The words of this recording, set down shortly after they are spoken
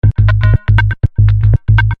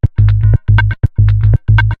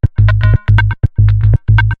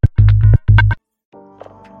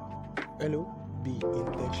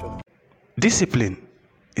Discipline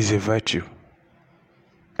is a virtue.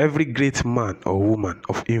 Every great man or woman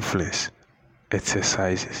of influence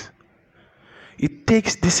exercises. It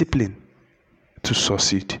takes discipline to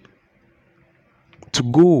succeed, to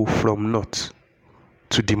go from north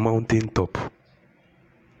to the mountain top.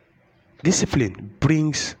 Discipline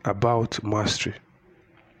brings about mastery.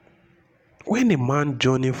 When a man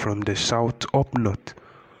journeys from the south up north,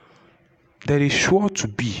 there is sure to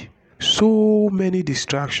be so many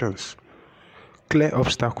distractions, clear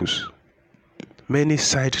obstacles, many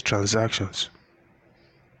side transactions,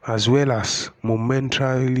 as well as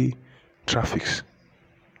momentarily traffics.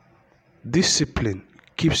 Discipline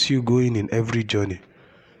keeps you going in every journey.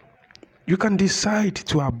 You can decide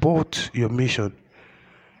to abort your mission.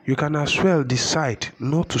 You can as well decide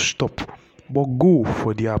not to stop, but go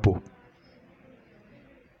for the apple.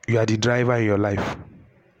 You are the driver in your life.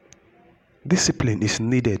 Discipline is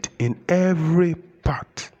needed in every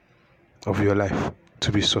part of your life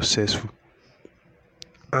to be successful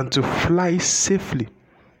and to fly safely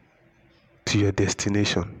to your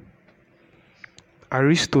destination.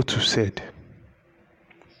 Aristotle said,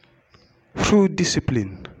 "Through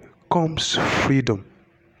discipline comes freedom."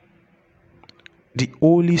 The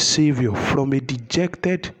only savior from a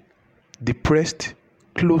dejected, depressed,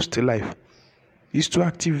 closed life is to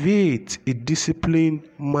activate a disciplined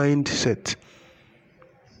mindset,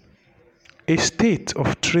 a state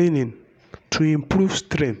of training to improve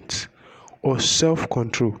strength or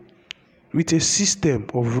self-control with a system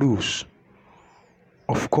of rules,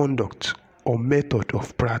 of conduct or method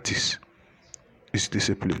of practice is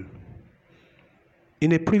discipline.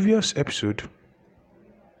 In a previous episode,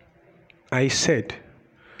 I said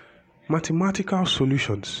mathematical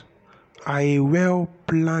solutions are a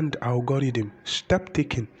well-planned algorithm, step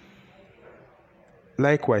taken.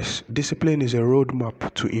 Likewise, discipline is a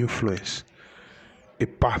roadmap to influence, a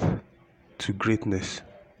path to greatness.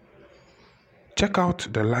 Check out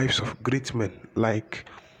the lives of great men like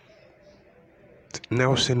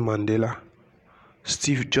Nelson Mandela,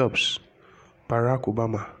 Steve Jobs, Barack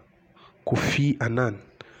Obama, Kofi Annan,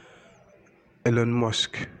 Elon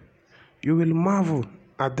Musk. You will marvel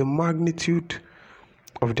at the magnitude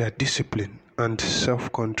of their discipline and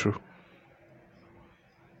self-control.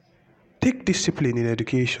 Take discipline in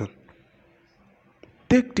education.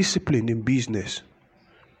 Take discipline in business.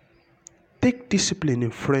 Take discipline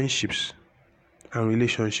in friendships and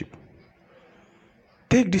relationships.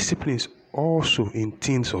 Take disciplines also in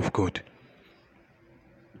things of God.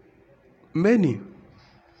 Many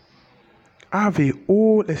have a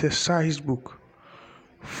whole exercise book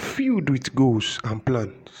filled with goals and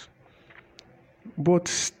plans, but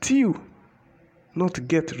still not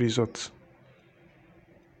get results.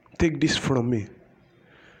 Take this from me.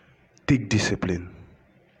 Take discipline.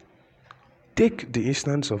 Take the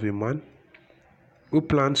instance of a man who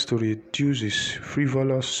plans to reduce his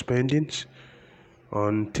frivolous spendings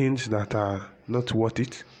on things that are not worth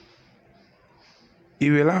it.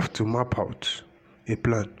 He will have to map out a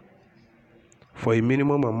plan for a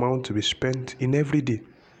minimum amount to be spent in every day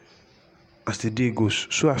as the day goes,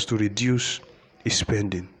 so as to reduce his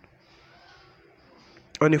spending.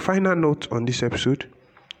 On a final note on this episode,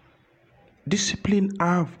 discipline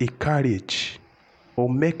have a carriage or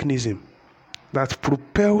mechanism that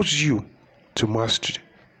propels you to mastery,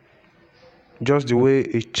 just the way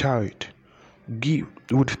a child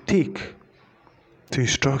would take to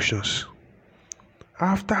instructions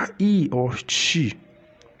after he or she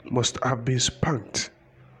must have been spanked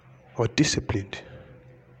or disciplined.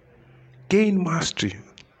 Gain mastery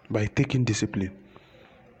by taking discipline.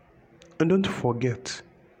 And don't forget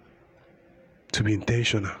to be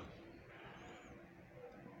intentional.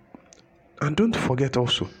 And don't forget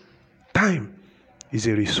also, time is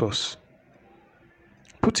a resource.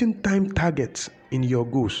 Putting time targets in your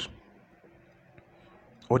goals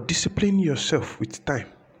or discipline yourself with time,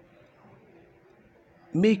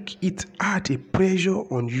 make it add a pressure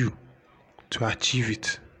on you to achieve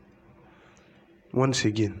it. Once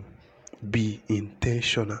again, be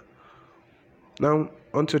intentional. Now,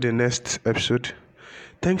 on to the next episode.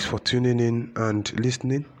 Thanks for tuning in and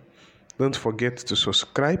listening. Don't forget to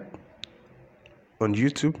subscribe on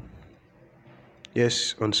YouTube.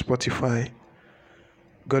 Yes, on Spotify.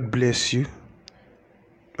 God bless you.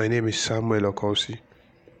 My name is Samuel Okosi.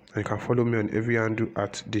 You can follow me on every handle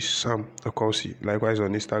at this Sam Okosi. Likewise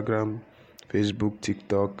on Instagram, Facebook,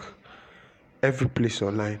 TikTok, every place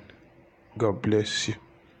online. God bless you.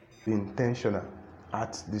 Be intentional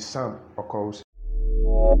at the Sam Okosi.